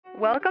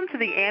Welcome to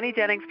the Annie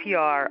Jennings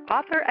PR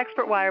Author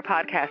Expert Wire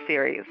podcast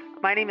series.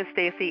 My name is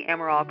Stacey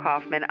Amaral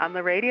Kaufman. I'm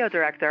the radio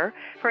director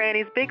for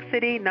Annie's Big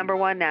City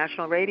 #1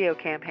 national radio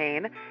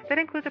campaign that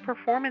includes a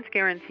performance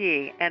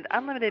guarantee and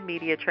unlimited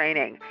media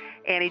training.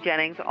 Annie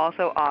Jennings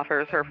also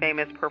offers her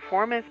famous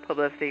performance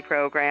publicity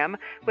program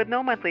with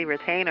no monthly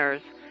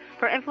retainers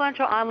for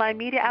influential online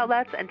media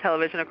outlets and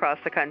television across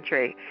the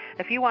country.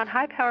 If you want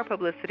high-power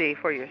publicity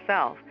for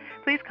yourself,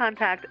 please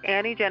contact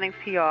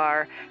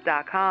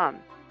AnnieJenningsPR.com.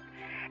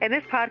 In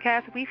this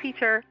podcast, we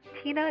feature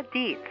Tina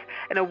Dietz,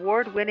 an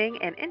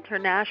award-winning and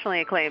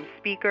internationally acclaimed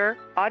speaker,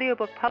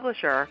 audiobook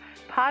publisher,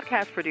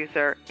 podcast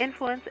producer,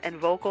 influence, and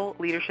vocal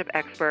leadership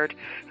expert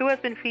who has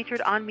been featured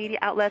on media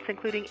outlets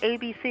including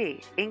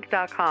ABC,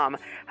 Inc.com,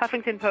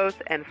 Huffington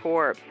Post, and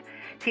Forbes.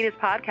 Tina's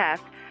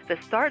podcast, The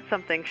Start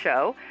Something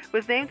Show,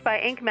 was named by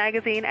Inc.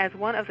 magazine as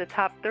one of the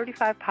top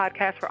 35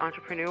 podcasts for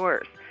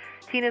entrepreneurs.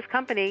 Tina's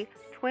company,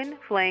 Twin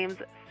Flames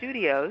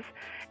Studios,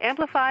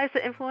 amplifies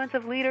the influence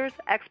of leaders,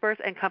 experts,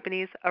 and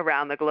companies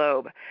around the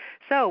globe.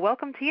 So,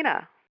 welcome,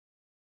 Tina.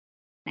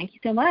 Thank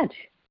you so much.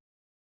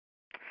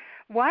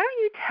 Why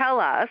don't you tell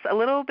us a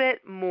little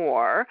bit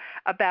more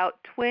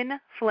about Twin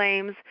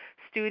Flames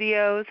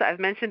Studios? I've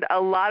mentioned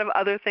a lot of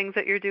other things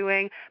that you're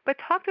doing, but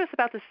talk to us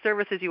about the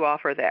services you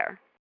offer there.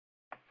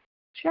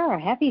 Sure,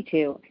 happy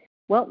to.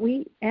 Well,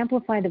 we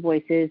amplify the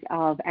voices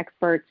of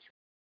experts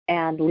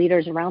and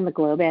leaders around the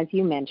globe, as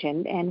you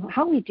mentioned, and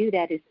how we do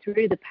that is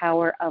through the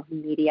power of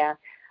media,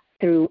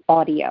 through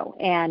audio.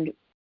 And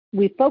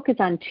we focus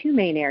on two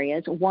main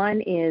areas.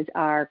 One is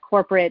our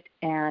corporate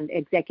and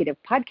executive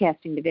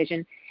podcasting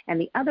division,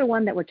 and the other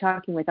one that we're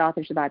talking with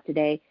authors about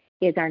today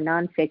is our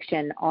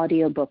nonfiction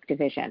audiobook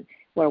division,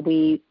 where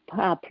we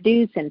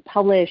produce and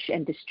publish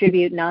and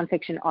distribute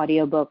nonfiction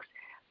audiobooks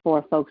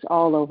for folks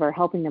all over,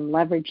 helping them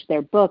leverage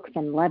their books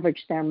and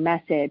leverage their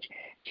message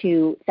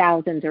to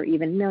thousands or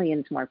even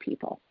millions more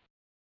people.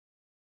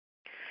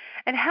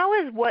 And how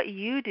is what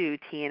you do,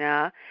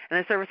 Tina,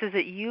 and the services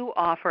that you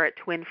offer at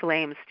Twin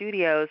Flames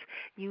Studios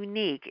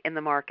unique in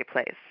the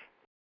marketplace?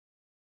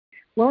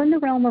 Well, in the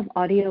realm of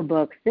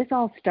audiobooks, this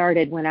all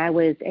started when I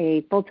was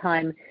a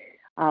full-time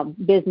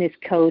business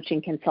coach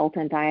and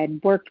consultant. I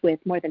had worked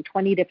with more than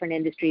 20 different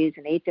industries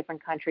in 8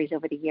 different countries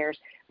over the years,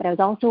 but I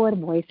was also a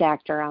voice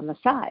actor on the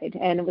side.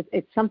 And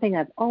it's something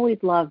I've always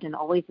loved and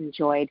always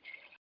enjoyed.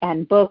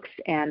 And books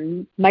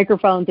and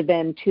microphones have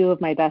been 2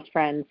 of my best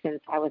friends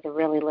since I was a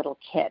really little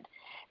kid.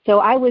 So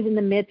I was in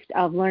the midst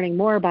of learning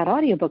more about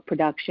audiobook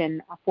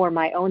production for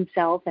my own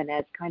self and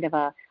as kind of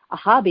a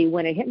hobby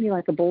when it hit me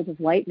like a bolt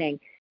of lightning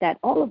that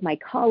all of my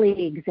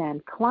colleagues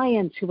and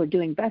clients who were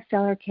doing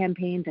bestseller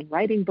campaigns and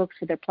writing books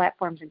for their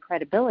platforms and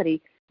credibility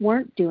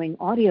weren't doing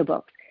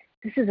audiobooks.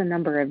 This is a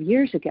number of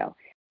years ago.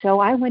 So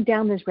I went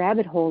down this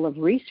rabbit hole of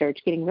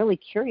research, getting really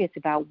curious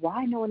about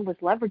why no one was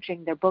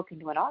leveraging their book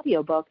into an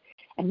audiobook,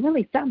 and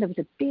really found there was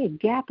a big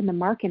gap in the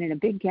market and a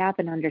big gap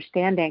in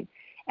understanding.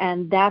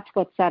 And that's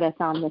what set us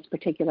on this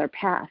particular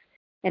path.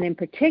 And in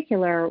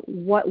particular,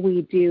 what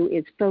we do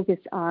is focus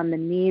on the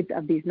needs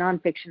of these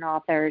nonfiction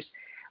authors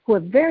who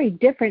have very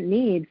different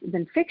needs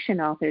than fiction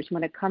authors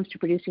when it comes to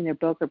producing their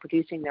book or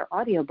producing their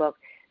audiobook.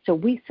 So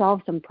we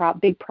solve some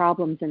big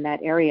problems in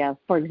that area.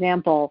 For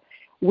example,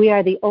 we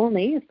are the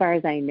only, as far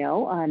as I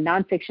know,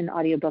 nonfiction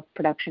audiobook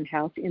production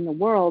house in the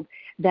world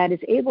that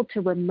is able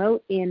to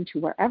remote into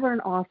wherever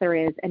an author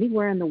is,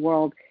 anywhere in the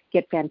world,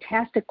 get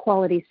fantastic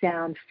quality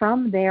sound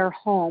from their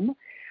home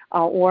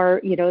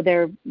or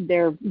their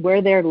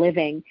where they're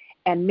living,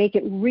 and make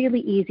it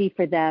really easy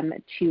for them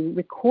to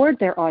record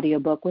their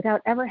audiobook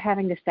without ever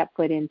having to step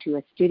foot into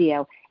a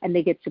studio. And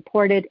they get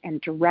supported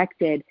and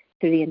directed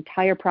through the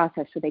entire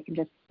process so they can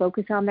just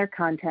focus on their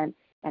content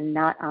and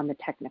not on the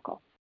technical.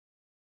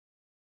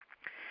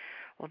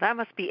 Well, that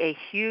must be a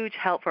huge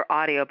help for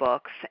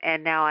audiobooks.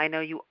 And now I know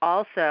you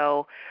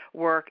also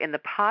work in the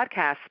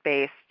podcast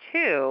space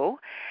too.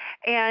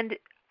 And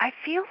I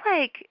feel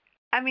like,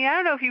 I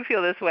don't know if you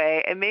feel this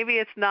way, and maybe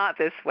it's not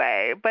this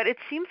way, but it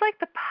seems like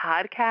the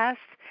podcast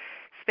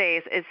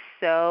space is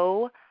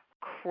so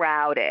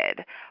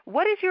crowded.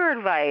 What is your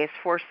advice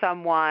for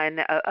someone,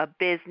 a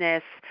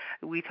business?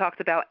 We talked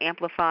about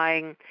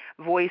amplifying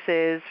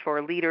voices for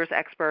leaders,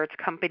 experts,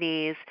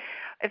 companies.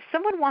 If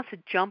someone wants to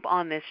jump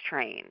on this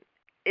train,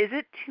 is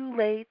it too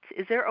late?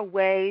 Is there a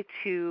way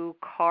to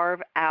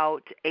carve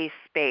out a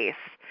space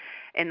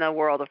in the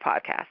world of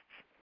podcasts?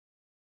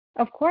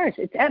 Of course,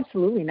 it's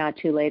absolutely not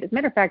too late. As a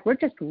matter of fact, we're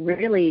just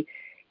really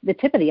the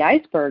tip of the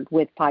iceberg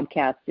with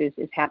podcasts is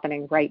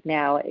happening right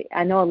now.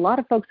 I know a lot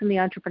of folks in the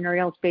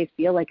entrepreneurial space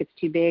feel like it's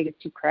too big,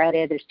 it's too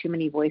crowded, there's too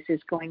many voices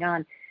going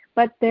on.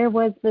 But there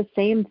was the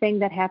same thing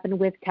that happened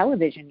with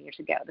television years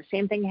ago. The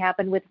same thing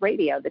happened with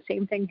radio. The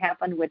same thing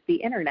happened with the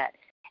internet.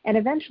 And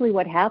eventually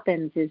what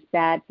happens is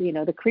that,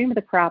 the cream of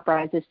the crop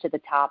rises to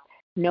the top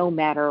no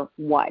matter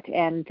what.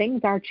 And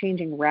things are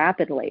changing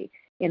rapidly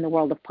in the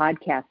world of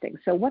podcasting.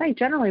 So what I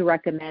generally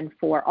recommend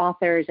for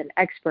authors and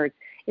experts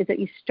is that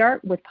you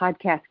start with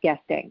podcast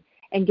guesting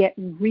and get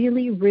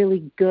really,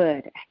 really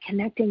good at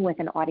connecting with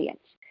an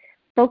audience.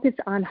 Focus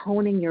on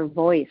honing your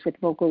voice with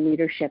vocal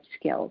leadership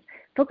skills.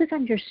 Focus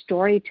on your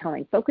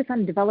storytelling. Focus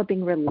on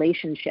developing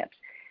relationships.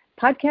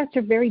 Podcasts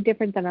are very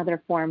different than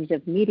other forms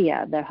of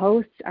media. The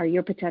hosts are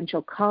your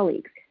potential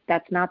colleagues.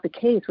 That's not the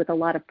case with a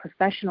lot of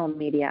professional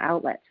media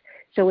outlets.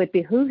 So it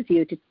behooves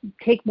you to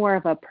take more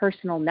of a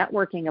personal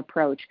networking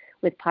approach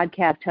with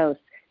podcast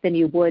hosts than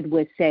you would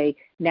with, say,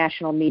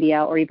 national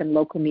media or even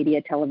local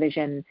media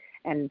television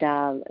and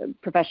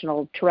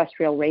professional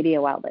terrestrial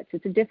radio outlets.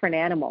 It's a different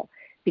animal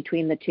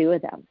between the two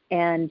of them.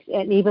 And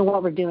even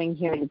what we're doing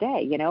here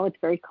today, it's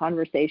very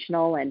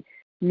conversational, and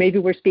maybe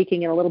we're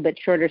speaking in a little bit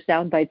shorter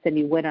sound bites than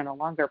you would on a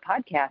longer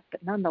podcast,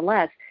 but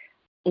nonetheless,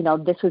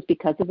 this was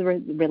because of the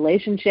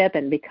relationship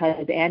and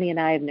because Annie and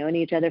I have known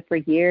each other for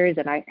years,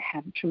 and I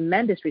have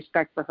tremendous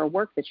respect for her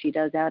work that she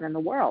does out in the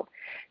world.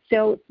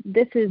 So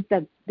this is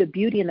the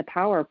beauty and the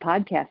power of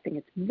podcasting.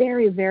 It's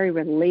very, very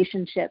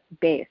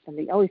relationship-based, and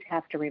we always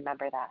have to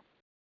remember that.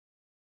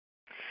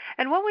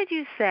 And what would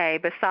you say,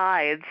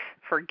 besides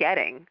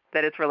forgetting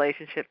that it's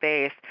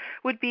relationship-based,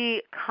 would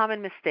be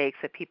common mistakes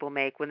that people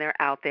make when they're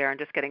out there and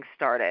just getting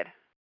started?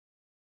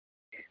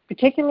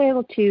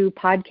 Particularly to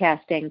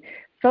podcasting,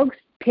 folks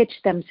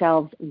pitch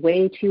themselves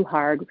way too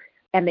hard,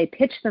 and they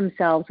pitch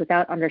themselves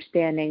without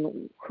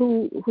understanding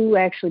who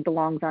actually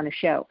belongs on a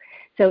show.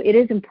 So it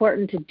is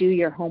important to do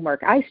your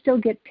homework. I still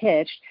get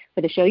pitched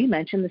for the show you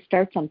mentioned, the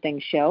Start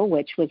Something show,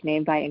 which was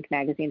named by Inc.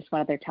 magazine as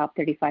one of their top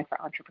 35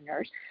 for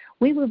entrepreneurs.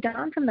 We moved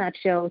on from that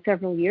show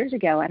several years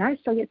ago, and I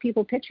still get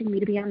people pitching me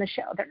to be on the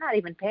show. They're not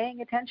even paying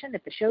attention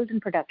if the show's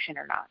in production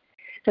or not.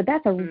 So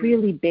that's a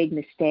really big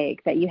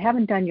mistake, that you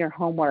haven't done your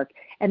homework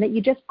and that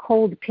you just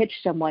cold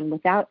pitch someone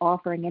without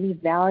offering any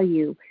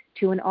value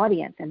to an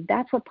audience. And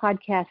that's what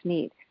podcasts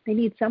need. They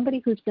need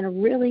somebody who's going to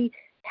really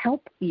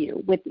help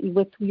you with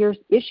your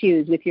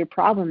issues, with your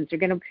problems. They're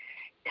going to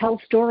tell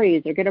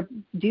stories. They're going to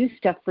do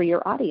stuff for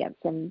your audience.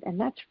 And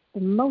that's the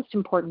most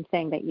important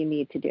thing that you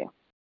need to do.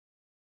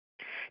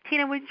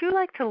 Tina, would you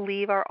like to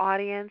leave our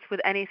audience with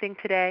anything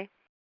today?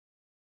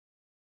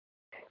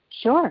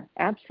 Sure,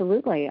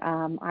 absolutely.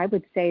 I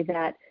would say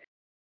that,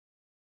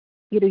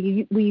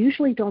 we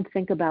usually don't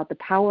think about the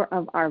power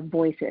of our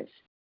voices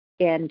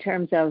in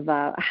terms of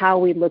how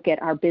we look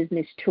at our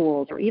business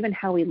tools or even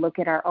how we look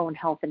at our own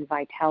health and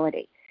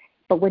vitality.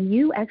 But when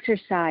you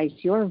exercise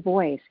your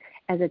voice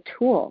as a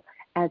tool,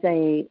 as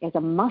a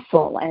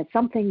muscle, as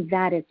something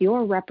that is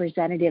your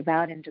representative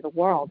out into the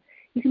world,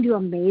 you can do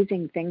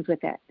amazing things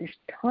with it. There's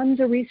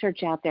tons of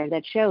research out there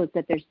that shows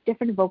that there's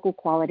different vocal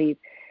qualities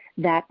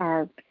that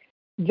are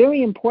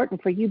very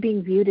important for you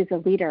being viewed as a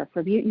leader,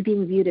 for you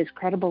being viewed as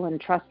credible and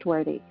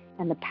trustworthy.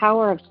 And the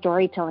power of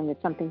storytelling is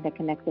something that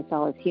connects us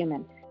all as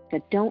humans.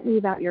 So don't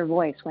leave out your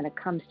voice when it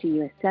comes to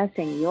you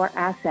assessing your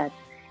assets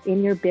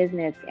in your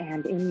business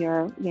and in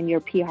your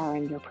PR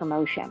and your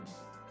promotion.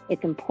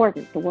 It's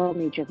important. The world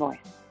needs your voice.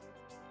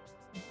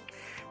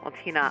 Well,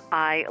 Tina,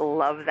 I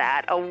love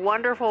that. A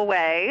wonderful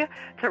way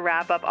to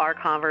wrap up our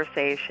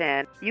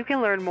conversation. You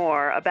can learn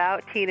more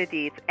about Tina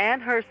Dietz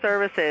and her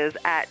services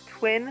at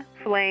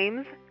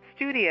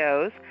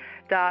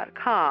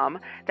twinflamesstudios.com.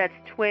 That's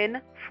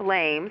Twin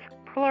Flames,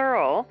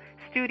 plural,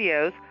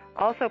 studios,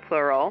 also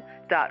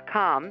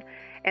plural.com.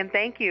 And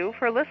thank you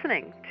for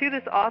listening to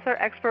this Author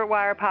Expert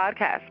Wire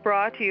podcast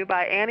brought to you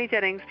by Annie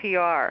Jennings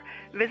PR.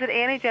 Visit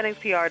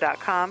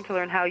AnnieJenningsPR.com to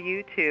learn how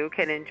you too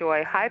can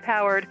enjoy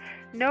high-powered,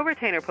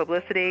 no-retainer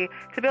publicity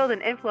to build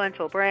an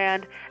influential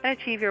brand and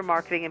achieve your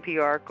marketing and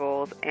PR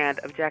goals and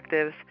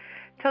objectives.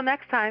 Till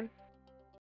next time.